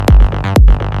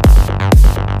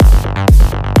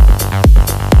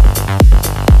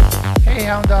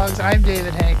Hound Dogs. I'm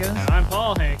David Hankins. And I'm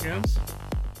Paul Hankins.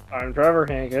 I'm Trevor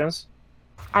Hankins.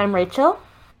 I'm Rachel.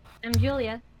 I'm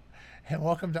Julia. And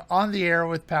welcome to On the Air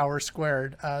with Power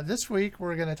Squared. This week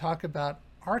we're going to talk about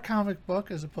our comic book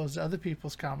as opposed to other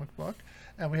people's comic book.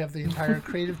 And we have the entire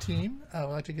creative team. We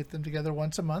like to get them together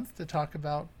once a month to talk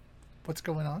about what's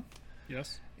going on.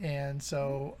 Yes. And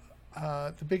so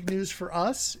the big news for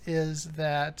us is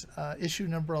that issue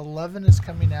number 11 is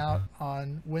coming out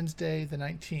on Wednesday the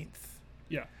 19th.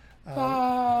 Yeah.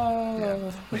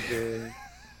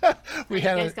 We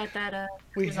had you guys got that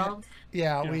resolved? We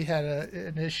had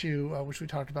an issue which we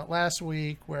talked about last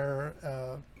week where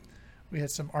we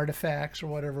had some artifacts or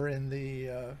whatever in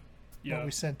the what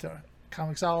we sent to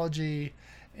Comixology,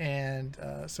 and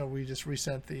so we just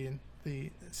resent the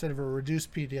instead of a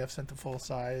reduced PDF, sent the full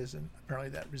size, and apparently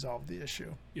that resolved the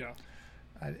issue. Yeah.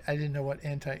 I didn't know what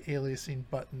anti-aliasing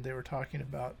button they were talking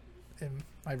about. In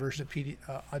my version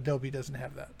of Adobe doesn't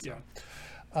have that. So.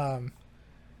 Yeah.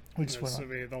 We just this went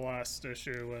will be the last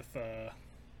issue with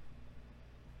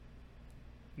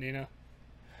Nina.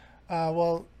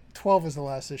 Well, 12 is the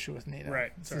last issue with Nina.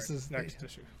 Right. So this is next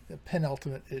issue. The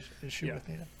penultimate issue with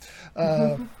Nina.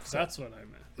 That's what I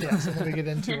meant. Yeah, so then we get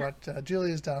into what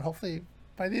Julia's done. Hopefully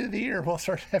by the end of the year we'll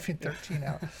start having 13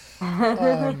 out,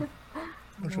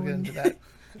 which we'll get into that.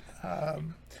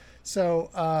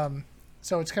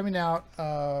 So it's coming out.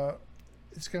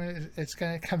 It's going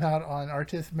to come out on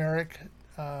Artith Merrick,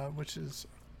 which is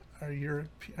our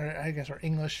our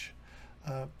English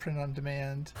print on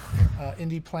demand.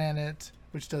 Indie Planet,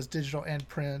 which does digital and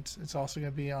print. It's also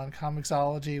going to be on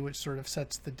Comixology, which sort of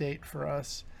sets the date for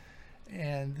us,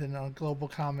 and then on Global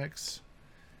Comics,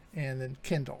 and then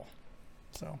Kindle.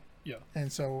 So yeah,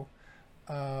 and so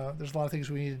there's a lot of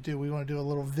things we need to do. We want to do a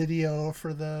little video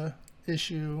for the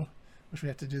issue, which we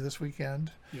have to do this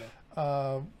weekend.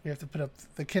 Yeah. We have to put up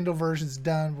the Kindle version's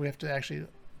done. We have to actually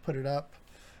put it up.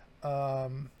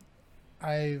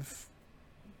 I've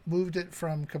moved it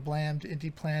from Kablam to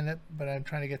Indie Planet, but I'm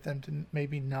trying to get them to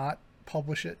maybe not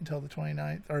publish it until the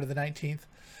 29th or the 19th.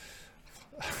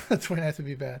 The 29th would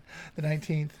be bad. The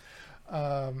 19th.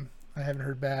 I haven't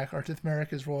heard back. Artith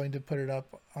Merrick is willing to put it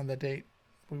up on the date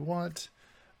we want.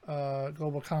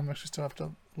 Global Comics, we still have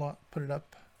to put it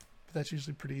up, but that's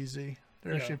usually pretty easy.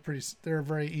 They're actually they're a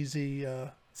very easy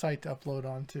site to upload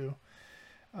onto.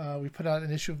 We put out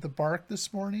an issue of The Bark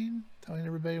this morning, telling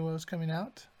everybody what was coming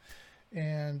out.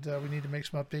 And we need to make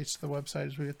some updates to the website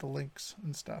as we get the links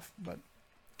and stuff. But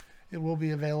it will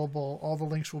be available. All the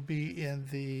links will be in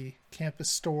the campus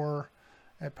store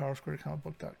at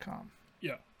powersquaredcomicbook.com.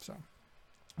 Yeah. So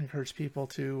I encourage people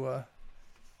to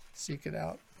seek it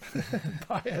out and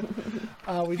buy it.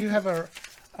 We do have a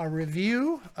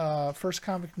review. First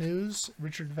Comic News.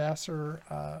 Richard Vassar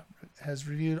has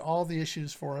reviewed all the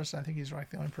issues for us. I think he's like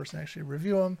the only person to actually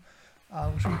review them,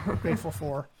 which we're grateful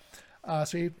for.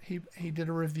 So he did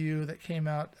a review that came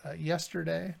out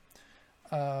yesterday,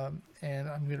 and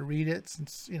I'm going to read it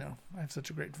since, I have such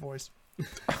a great voice.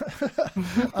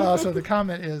 So the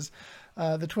comment is,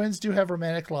 the twins do have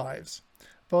romantic lives.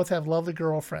 Both have lovely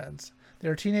girlfriends.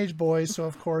 They're teenage boys, so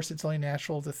of course it's only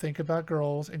natural to think about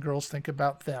girls, and girls think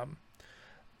about them.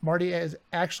 Marty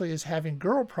is having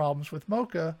girl problems with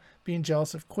Mocha being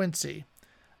jealous of Quincy.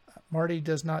 Marty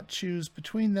does not choose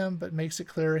between them, but makes it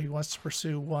clear he wants to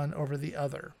pursue one over the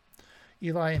other.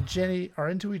 Eli and Jenny are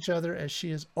into each other as she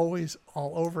is always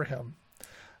all over him.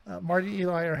 Marty and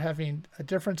Eli are having a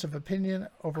difference of opinion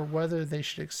over whether they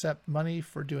should accept money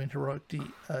for doing heroic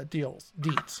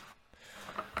deeds.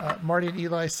 Marty and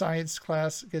Eli's science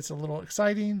class gets a little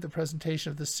exciting. The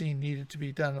presentation of the scene needed to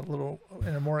be done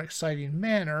in a more exciting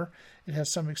manner. It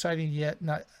has some exciting, yet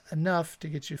not enough to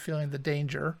get you feeling the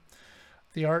danger.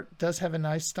 The art does have a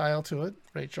nice style to it,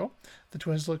 Rachel. The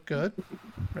twins look good,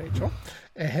 Rachel.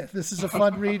 And this is a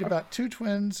fun read about two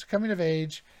twins coming of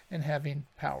age and having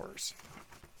powers.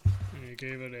 And you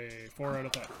gave it a 4 out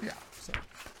of 5. Yeah, so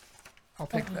I'll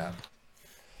take that.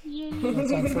 Yay.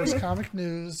 It's on First Comic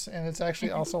News, and it's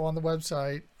actually also on the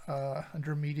website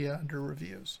under media, under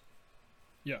reviews.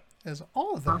 Yeah. As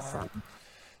all of them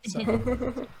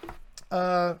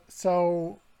are.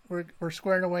 So we're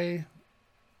squaring away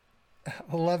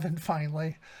 11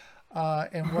 finally,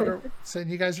 and so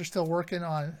you guys are still working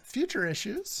on future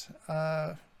issues,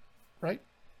 right?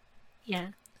 Yeah.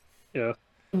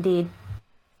 Indeed.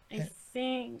 I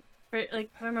think, I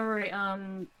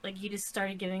remember, you just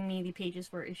started giving me the pages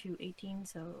for issue 18,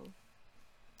 so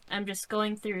I'm just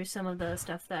going through some of the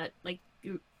stuff that,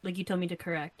 you told me to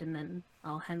correct, and then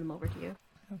I'll hand them over to you.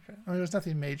 Okay. I mean, there's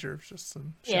nothing major. It's just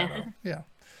some shadow. Yeah.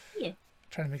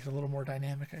 trying to make it a little more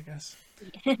dynamic, I guess.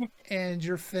 And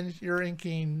you're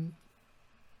inking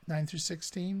 9 through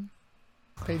 16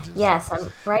 pages? Yes,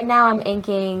 right now I'm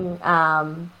inking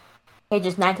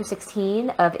pages 9 through 16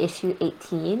 of issue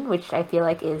 18, which I feel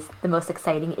like is the most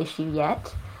exciting issue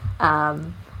yet.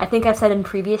 I think I've said in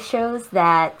previous shows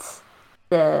that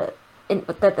the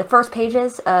first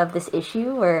pages of this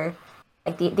issue were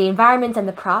like the environments and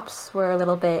the props were a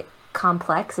little bit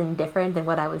complex and different than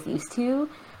what I was used to.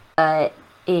 But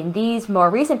in these more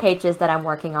recent pages that I'm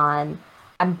working on,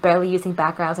 I'm barely using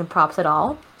backgrounds and props at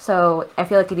all. So I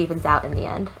feel like it evens out in the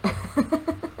end.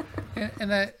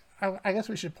 And I guess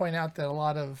we should point out that a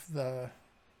lot of the,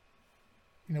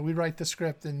 we write the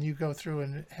script and you go through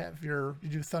and you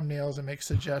do thumbnails and make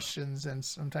suggestions, and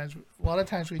a lot of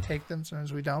times we take them,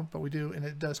 sometimes we don't, but we do, and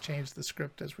it does change the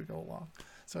script as we go along.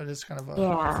 So it is kind of a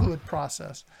fluid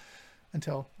process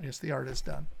until, I guess, the art is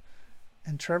done.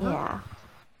 And Trevor? Yeah.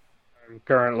 I'm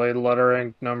currently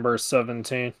lettering number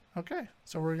 17. Okay,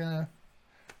 so we're going to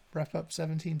wrap up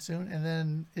 17 soon, and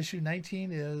then issue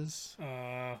 19 is...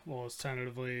 it's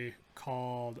tentatively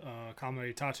called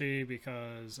Kama-Itachi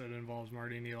because it involves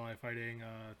Marty and Eli fighting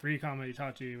 3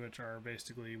 Kama-Itachi, which are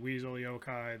basically weasel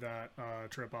yokai that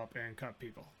trip up and cut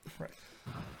people. Right.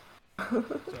 So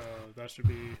that should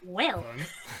be fun.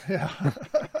 Yeah.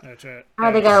 That's it. How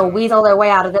are they going to weasel their way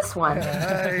out of this one?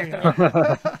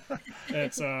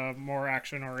 It's a more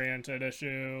action-oriented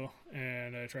issue,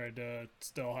 and I tried to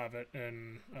still have it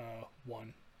in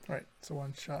one. Right, it's a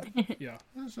one shot. Yeah.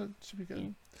 So it should be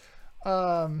good.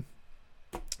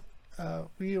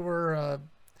 We were,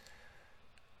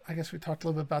 I guess we talked a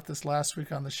little bit about this last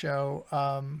week on the show.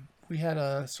 We had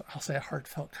a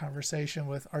heartfelt conversation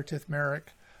with Artith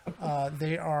Merrick.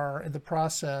 They are in the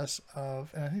process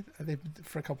of, and I think they've been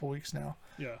for a couple of weeks now,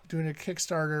 doing a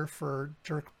Kickstarter for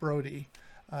Dirk Brody.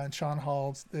 And Sean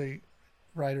Hall's the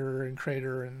writer and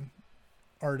creator and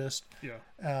artist,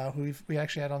 who we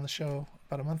actually had on the show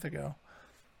about a month ago.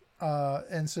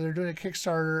 And so they're doing a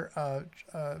Kickstarter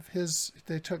of his.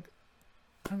 They took,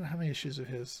 I don't know how many issues of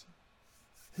his.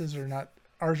 His are not,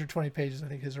 ours are 20 pages. I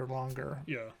think his are longer.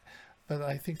 Yeah. But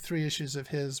I think 3 issues of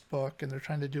his book, and they're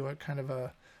trying to do a kind of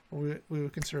we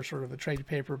would consider sort of a trade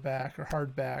paperback or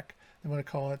hardback. They want to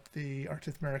call it the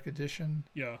Artith Merrick edition.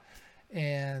 Yeah.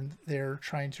 And they're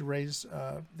trying to raise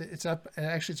it's up, and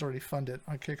actually it's already funded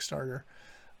on Kickstarter,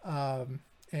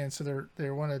 and so they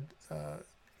want to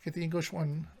get the English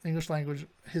language,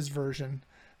 his version,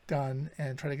 done,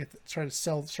 and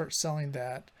start selling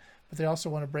that. But they also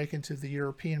want to break into the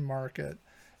European market,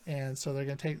 and so they're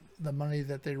going to take the money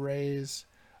that they raise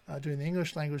doing the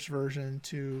English language version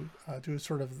to do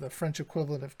sort of the French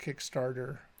equivalent of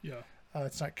Kickstarter.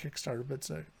 It's not Kickstarter, but it's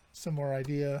a similar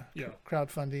idea,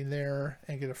 crowdfunding there,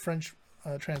 and get a French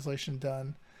translation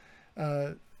done.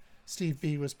 Steve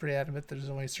B was pretty adamant that there's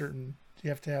only you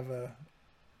have to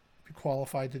be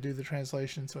qualified to do the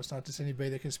translation, so it's not just anybody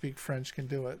that can speak French can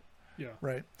do it. Yeah.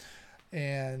 Right.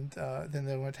 And then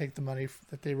they want to take the money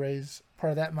that they raise,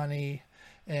 part of that money,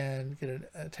 and get an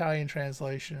Italian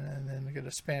translation, and then get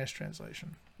a Spanish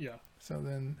translation. Yeah. So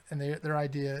then, and their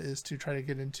idea is to try to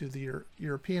get into the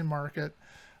European market,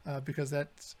 because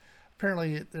that's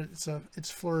apparently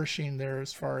it's flourishing there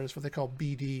as far as what they call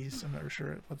BDs. I'm not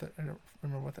sure I don't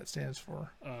remember what that stands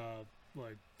for.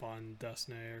 Like Bond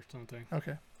Destiny or something.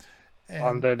 Okay.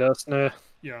 Bond Destiny.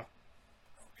 Yeah.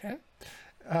 Okay.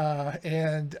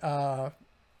 And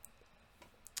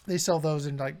they sell those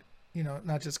in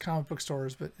not just comic book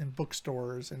stores, but in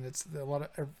bookstores, and it's a lot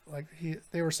of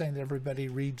they were saying that everybody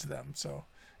reads them, so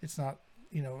it's not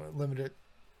a limited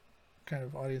kind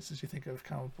of audience as you think of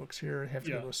comic books here. You have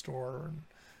to go to a store, and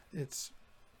it's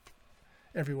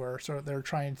everywhere. So they're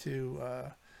trying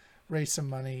to raise some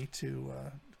money to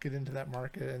get into that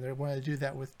market, and they want to do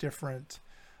that with different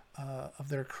of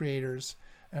their creators.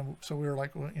 And so we were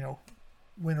like,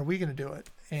 when are we going to do it?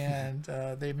 And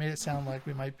they made it sound like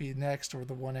we might be next or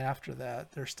the one after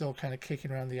that. They're still kind of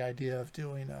kicking around the idea of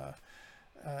doing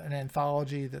an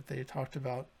anthology that they talked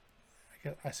about. I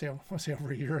want to say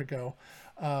over a year ago,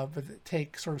 but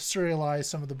sort of serialize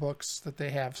some of the books that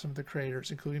they have, some of the creators,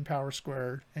 including Power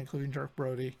Squared, including Dirk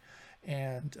Brody,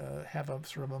 and have a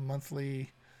sort of a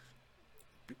monthly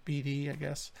BD, I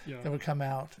guess, that would come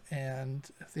out. And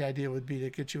the idea would be to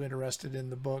get you interested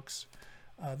in the books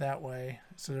that way.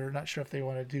 So they're not sure if they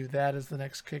want to do that as the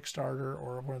next Kickstarter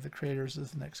or one of the creators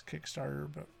as the next Kickstarter,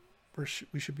 but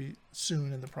we should be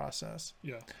soon in the process.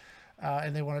 Yeah.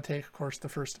 And they want to take, of course, the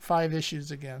first 5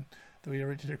 issues again that we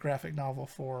already did a graphic novel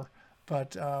for,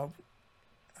 but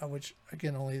which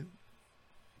again only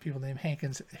people named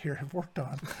Hankins here have worked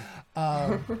on.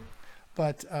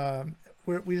 But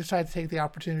we decided to take the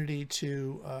opportunity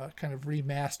to kind of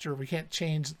remaster. We can't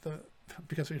change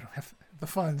because we don't have the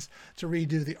funds to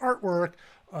redo the artwork.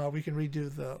 We can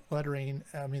redo the lettering.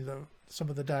 I mean, some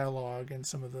of the dialogue and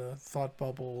some of the thought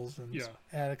bubbles, and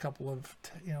add a couple of,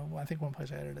 I think one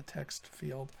place I added a text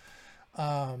field.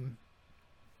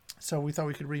 So we thought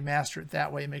we could remaster it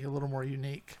that way and make it a little more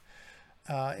unique.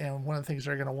 And one of the things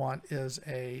they're going to want is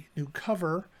a new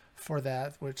cover for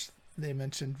that, which they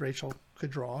mentioned Rachel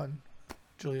could draw and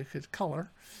Julia could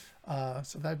color.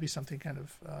 So that'd be something kind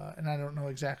of, and I don't know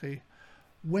exactly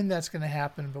when that's going to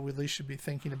happen, but we at least should be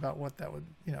thinking about what that would,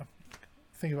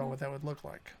 think about what that would look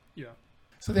like. Yeah.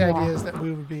 So the idea is that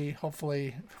we would be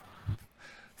hopefully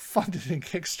funded in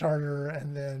Kickstarter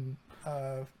and then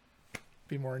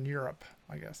be more in Europe,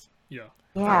 I guess. Yeah.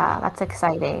 Yeah, that's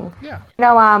exciting. Yeah.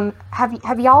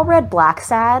 Have y'all read Black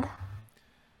Sad?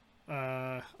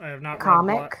 I have not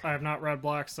Comic? I have not read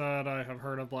Black Sad. I have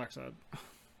heard of Black Sad.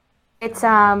 It's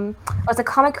a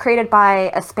comic created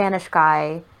by a Spanish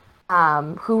guy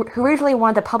who originally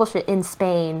wanted to publish it in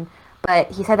Spain,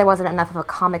 but he said there wasn't enough of a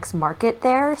comics market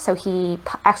there, so he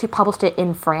actually published it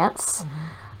in France.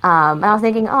 And I was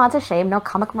thinking, oh, that's a shame, no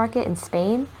comic market in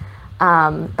Spain.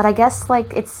 But I guess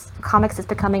comics is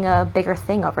becoming a bigger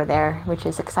thing over there, which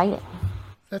is exciting.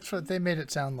 That's what they made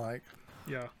it sound like.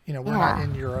 Yeah. We're not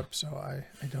in Europe, so I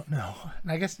don't know.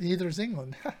 And I guess neither is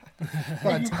England.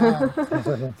 But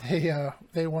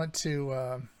they want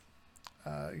to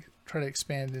try to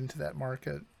expand into that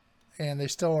market. And they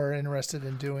still are interested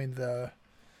in doing the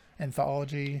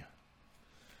anthology.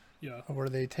 Yeah. Where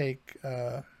they take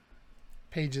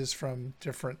pages from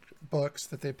different books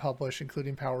that they publish,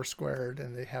 including Power Squared,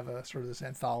 and they have a sort of this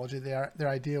anthology. Their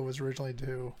idea was originally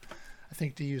to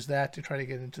use that to try to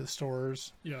get into the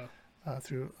stores. Yeah.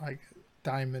 Through like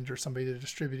Diamond or somebody to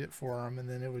distribute it for them, and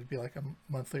then it would be like a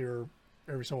monthly or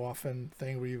every so often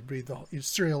thing where you you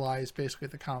serialize basically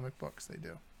the comic books they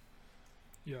do.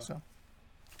 Yeah. So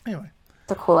anyway,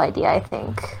 it's a cool idea, I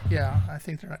think. Yeah, I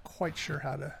think they're not quite sure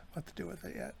what to do with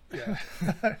it yet. Yeah.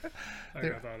 I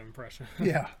got that impression.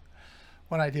 Yeah.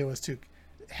 One idea was to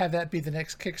have that be the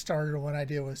next Kickstarter. One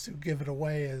idea was to give it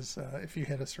away as if you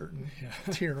hit a certain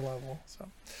tier level. So.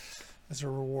 As a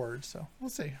reward, so we'll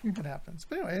see what happens.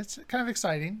 But anyway, it's kind of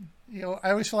exciting.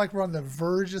 I always feel like we're on the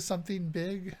verge of something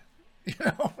big,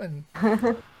 and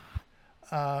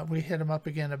we hit them up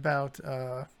again about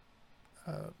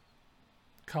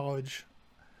college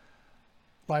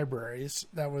libraries.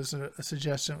 That was a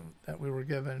suggestion that we were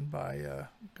given by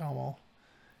Gamal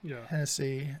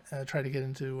Hennessy. Try to get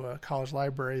into college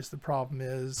libraries. The problem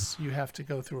is you have to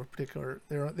go through a particular.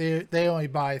 They only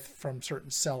buy from certain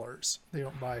sellers. They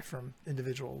don't buy from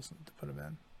individuals to put them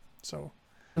in. So,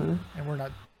 and we're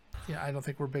not. I don't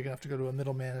think we're big enough to go to a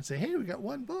middleman and say, "Hey, we got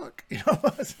one book." So,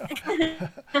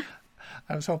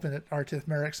 I was hoping that Artith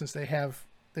Merrick, since they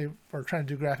were trying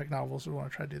to do graphic novels, we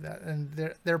want to try to do that. And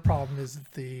their problem is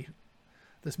that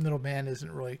this middleman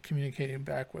isn't really communicating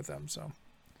back with them. So.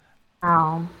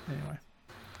 Anyway,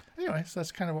 so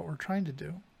that's kind of what we're trying to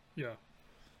do. Yeah.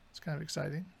 It's kind of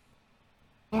exciting.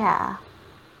 Yeah.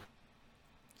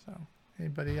 So,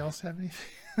 anybody else have anything?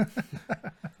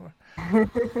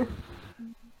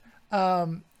 I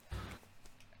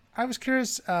was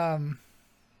curious, the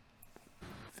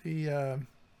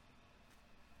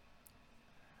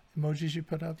emojis you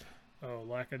put up. Oh,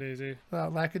 Lackadaisy.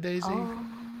 Lackadaisy.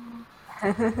 Oh.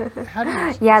 How do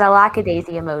you... Yeah, the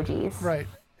Lackadaisy emojis. Right.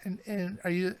 And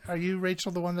are you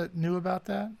Rachel the one that knew about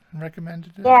that and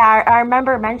recommended it? Yeah, I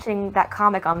remember mentioning that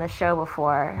comic on the show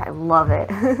before. I love it.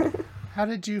 How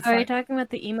did you Are you talking about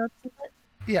the emote template?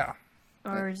 Yeah.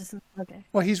 Or is this okay?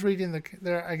 Well, he's reading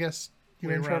there. I guess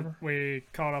Trevor. We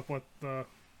caught up with the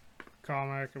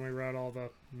comic and we read all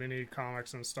the mini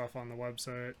comics and stuff on the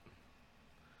website.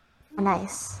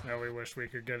 Nice. Yeah, we wish we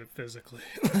could get it physically.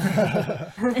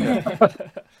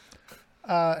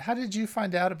 How did you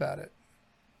find out about it?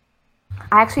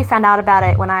 I actually found out about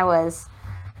it when I was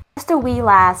just a wee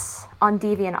lass on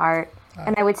DeviantArt,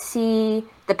 and I would see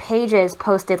the pages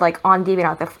posted on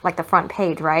DeviantArt, the front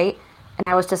page, right? And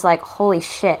I was just like, "Holy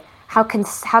shit! How can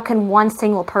one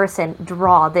single person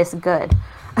draw this good?"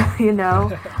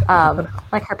 Her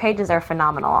pages are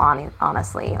phenomenal,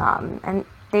 honestly, and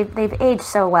they've aged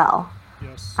so well.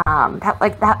 Yes.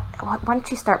 Once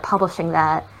you start publishing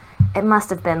that, it must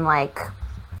have been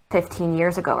 15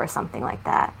 years ago or something like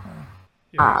that.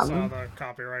 Yeah, I saw the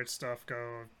copyright stuff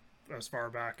go as far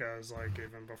back as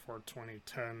even before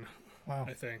 2010. Wow.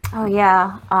 I think. Oh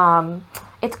yeah,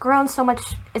 it's grown so much.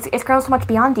 It's grown so much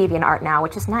beyond DeviantArt now,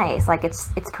 which is nice.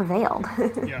 It's prevailed.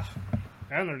 Yeah,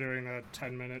 and they're doing a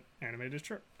 10-minute animated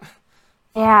strip.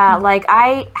 Yeah, like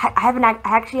I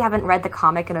actually haven't read the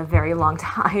comic in a very long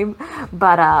time,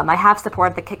 but I have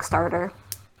supported the Kickstarter.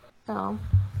 So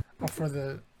Oh,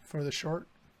 for the short.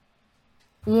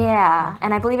 yeah,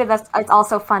 and I believe it's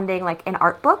also funding like an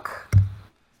art book.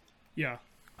 Yeah.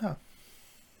 Oh.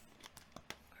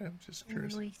 Okay, I'm just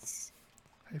curious Nice.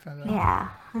 how you found out. Yeah.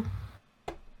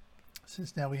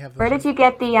 Since now we have those. Where did you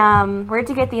get the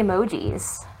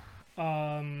emojis?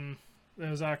 It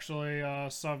was actually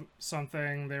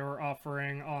something they were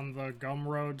offering on the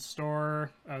Gumroad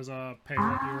store as a pay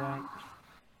what you want.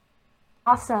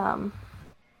 Awesome.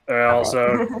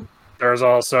 There's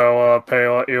also pay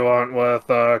what you want with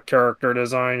character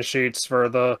design sheets for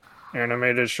the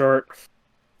animated short.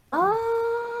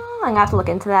 Oh, I'm gonna have to look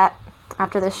into that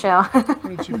after this show.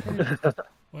 What did you pay?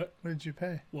 What? What did you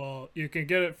pay? Well, you can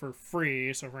get it for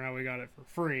free, so for now we got it for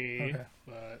free. Okay.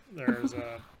 But there's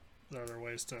other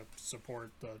ways to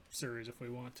support the series if we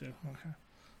want to. Okay.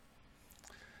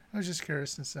 I was just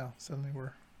curious since now suddenly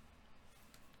we're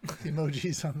the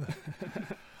emojis on the.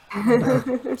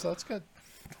 So that's good.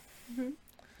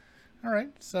 All right.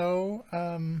 So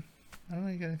I don't know.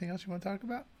 You got anything else you want to talk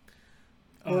about?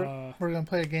 We're gonna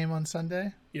play a game on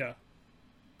Sunday. Yeah.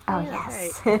 Oh Yeah,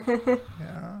 yes. Yeah.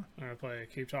 I'm gonna play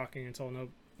keep talking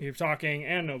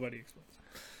and nobody explodes.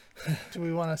 Do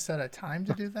we want to set a time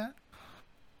to do that?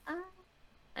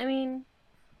 I mean,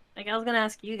 like I was gonna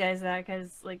ask you guys that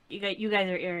because like you guys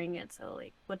are airing it, so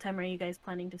like what time are you guys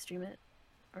planning to stream it,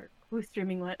 or who's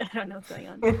streaming what? I don't know what's going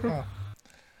on. Oh.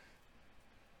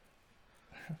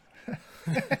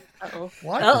 Uh-oh.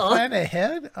 What? Uh-oh. Plan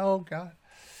ahead? Oh God.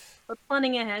 What's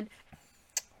planning ahead?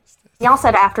 Y'all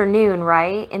said afternoon,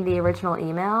 right? In the original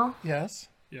email. Yes.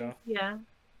 Yeah. Yeah. I'm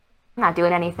not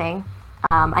doing anything.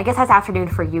 I guess that's afternoon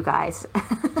for you guys.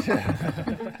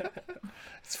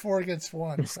 It's 4 against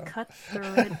 1. So. Cut the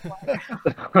red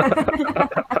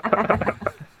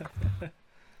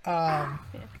wire.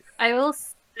 I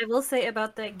will say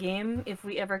about that game, if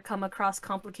we ever come across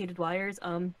complicated wires,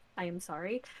 I am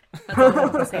sorry. That's all I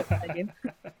have to say about that game.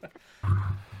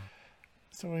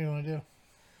 So what do you want to do?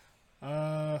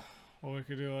 Well, we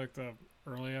could do like the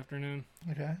early afternoon.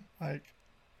 Okay, like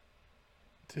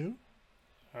 2.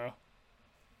 Oh.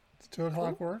 Does 2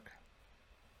 o'clock work?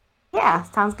 Yeah,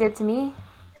 sounds good to me.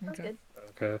 That's Okay. good.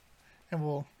 Okay. And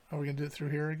are we gonna do it through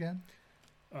here again?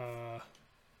 Yeah,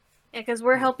 because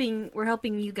we're helping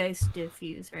you guys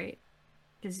diffuse, right?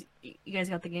 Because you guys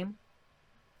got the game.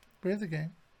 We have the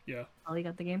game. Yeah. Oh, you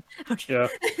got the game. Okay. Yeah.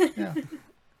 Yeah.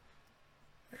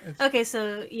 Okay,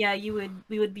 so yeah, you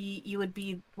would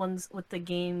be ones with the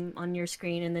game on your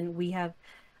screen, and then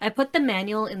I put the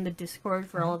manual in the Discord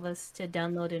for all of us to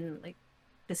download and like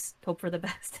just hope for the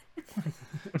best.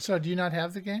 So do you not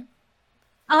have the game?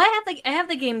 Oh, I have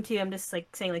the game too. I'm just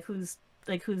like saying who's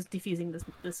defusing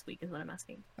this week is what I'm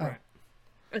asking. Oh. Right.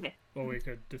 Okay. Well, we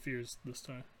could diffuse this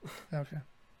time. Okay.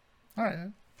 All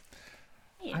right.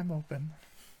 Yeah. I'm open.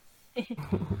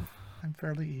 I'm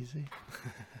fairly easy.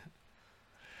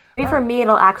 Maybe for me,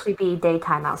 it'll actually be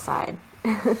daytime outside.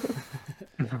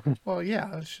 Well,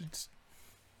 yeah.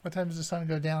 What time does the sun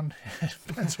go down in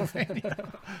Pennsylvania?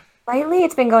 Lately,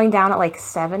 it's been going down at like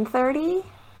 7:30,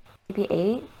 maybe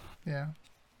 8. Yeah.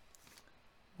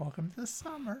 Welcome to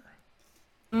summer.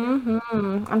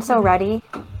 I'm so ready.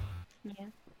 Yeah.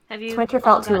 Have you? This winter all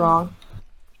felt too gotten- long.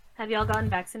 Have you all gotten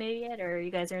vaccinated yet, or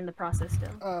you guys are in the process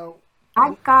still?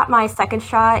 I got my second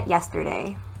shot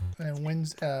yesterday.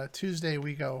 And Tuesday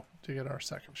we go to get our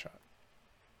second shot.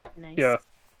 Nice. Yeah.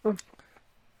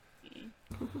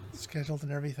 Scheduled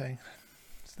and everything.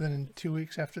 So then in 2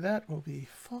 weeks after that, we'll be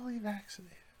fully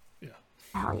vaccinated.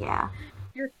 Hell yeah.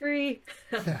 You're free.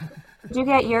 Did you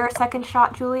get your second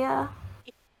shot, Julia?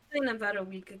 About a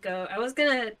week ago. I was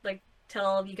gonna tell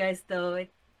all of you guys though. I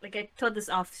told this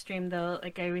off stream though.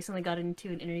 I recently got into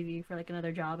an interview for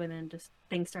another job, and then just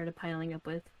things started piling up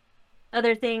with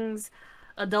other things.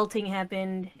 Adulting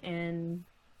happened, and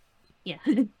yeah.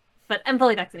 But I'm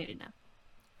fully vaccinated now.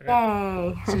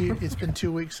 Yay. So it's been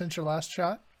 2 weeks since your last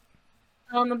shot?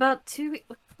 About 2 weeks.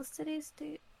 What's today's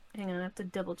date? Hang on, I have to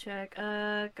double check.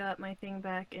 Got my thing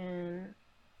back in.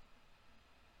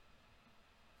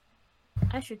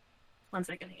 I should. 1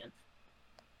 second, hang on.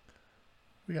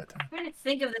 We got time. I'm trying to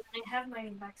think of it. I have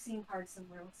my vaccine card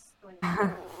somewhere. What's going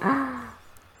on?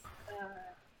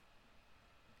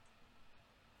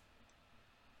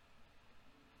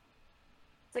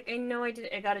 It's I know I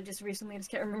did. I got it just recently. I just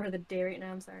can't remember the day right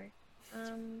now. I'm sorry.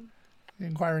 The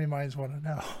inquiry minds want to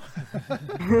know.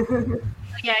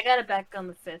 Yeah, I got it back on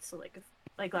the 5th. So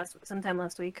sometime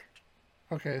last week.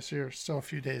 Okay, so you're still a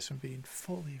few days from being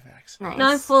fully vaccinated.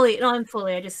 Nice. No, I'm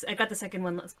fully. I got the second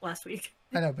one last week.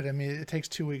 I know, but I mean, it takes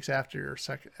 2 weeks after your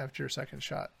second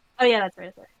shot. Oh yeah, that's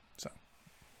right. So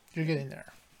you're getting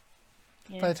there.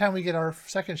 Yeah. By the time we get our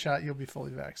second shot, you'll be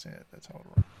fully vaccinated. That's how it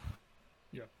works.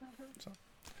 Yep. So,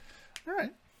 all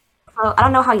right. So I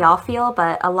don't know how y'all feel,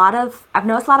 but I've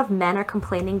noticed a lot of men are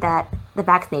complaining that the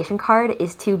vaccination card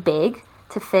is too big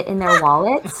to fit in their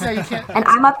wallets. Yeah, you can't. And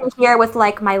I'm up in here with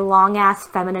like my long ass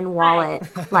feminine wallet.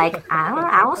 Like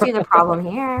I don't see the problem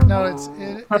here. No,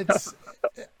 it's.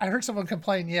 I heard someone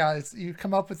complain. Yeah, you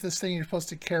come up with this thing you're supposed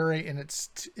to carry, and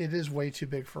it is way too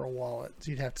big for a wallet.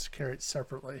 So you'd have to carry it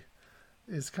separately.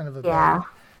 Is kind of a bad,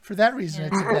 for that reason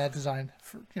it's a bad design.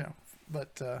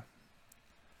 But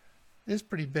it's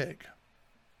pretty big.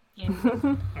 Yeah.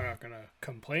 I'm not gonna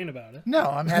complain about it. No,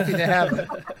 I'm happy to have it.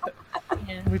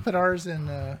 Yeah. We put ours in.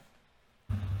 What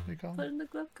do you call Put them? in the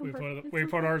glove We compartment.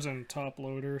 put ours in top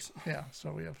loaders. Yeah,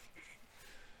 so we have.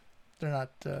 They're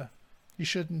not. You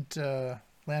shouldn't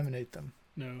laminate them.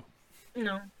 No.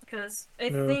 No, because I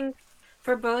No. think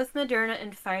for both Moderna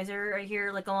and Pfizer, I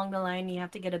hear like along the line you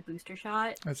have to get a booster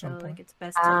shot. At so some point. like it's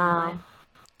best to do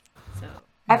it. So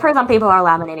I've heard some people are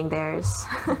laminating theirs.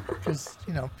 Because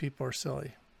people are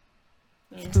silly.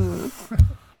 yeah.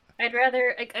 I'd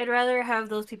rather have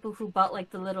those people who bought like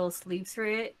the little sleeves for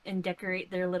it and decorate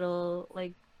their little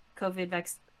like COVID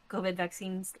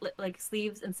vaccines like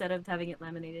sleeves instead of having it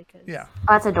laminated. Cause... Yeah.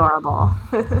 That's adorable.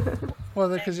 Well,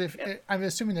 because I'm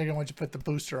assuming they're going to put the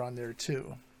booster on there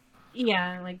too.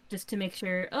 Yeah, like just to make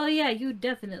sure. Oh yeah, you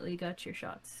definitely got your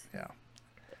shots. Yeah.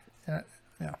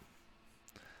 Yeah.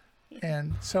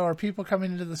 And so, are people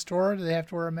coming into the store? Do they have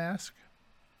to wear a mask?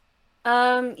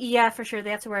 Yeah, for sure. They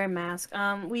have to wear a mask.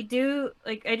 We do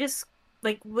like it's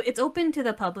open to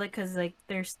the public because like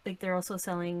they're also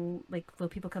selling like for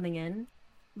people coming in,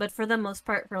 but for the most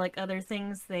part, for like other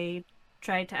things, they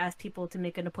try to ask people to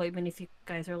make an appointment if you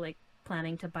guys are like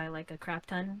planning to buy like a crap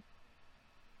ton.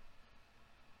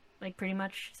 Like pretty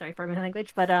much. Sorry for my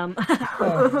language, but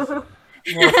Oh,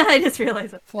 I just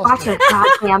realized that. Watch your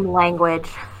goddamn language.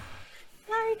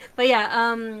 Sorry. But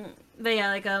yeah,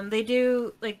 like they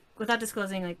do like without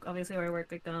disclosing like obviously where I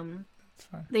work like It's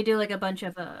fine. they do like a bunch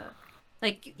of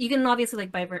like you can obviously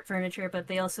like buy furniture, but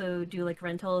they also do like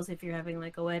rentals if you're having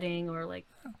like a wedding or like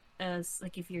as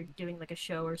like if you're doing like a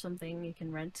show or something, you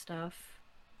can rent stuff.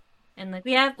 And like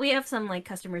we have some like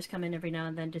customers come in every now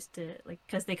and then just to like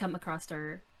because they come across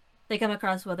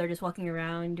while they're just walking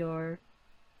around or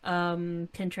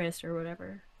Pinterest or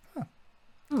whatever.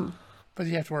 But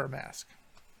you have to wear a mask.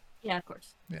 Yeah, of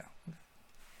course. Yeah.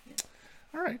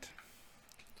 All right.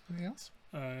 Anything else?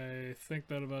 I think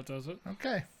that about does it.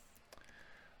 Okay.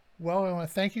 Well, I want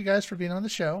to thank you guys for being on the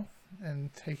show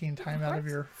and taking time out of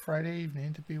your Friday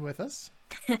evening to be with us.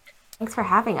 Thanks for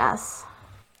having us.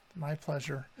 My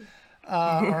pleasure.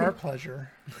 Our pleasure,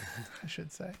 I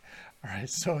should say. All right.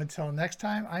 So until next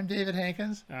time, I'm David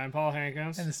Hankins, I'm Paul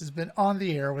Hankins. and this has been On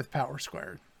the Air with Power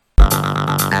Squared.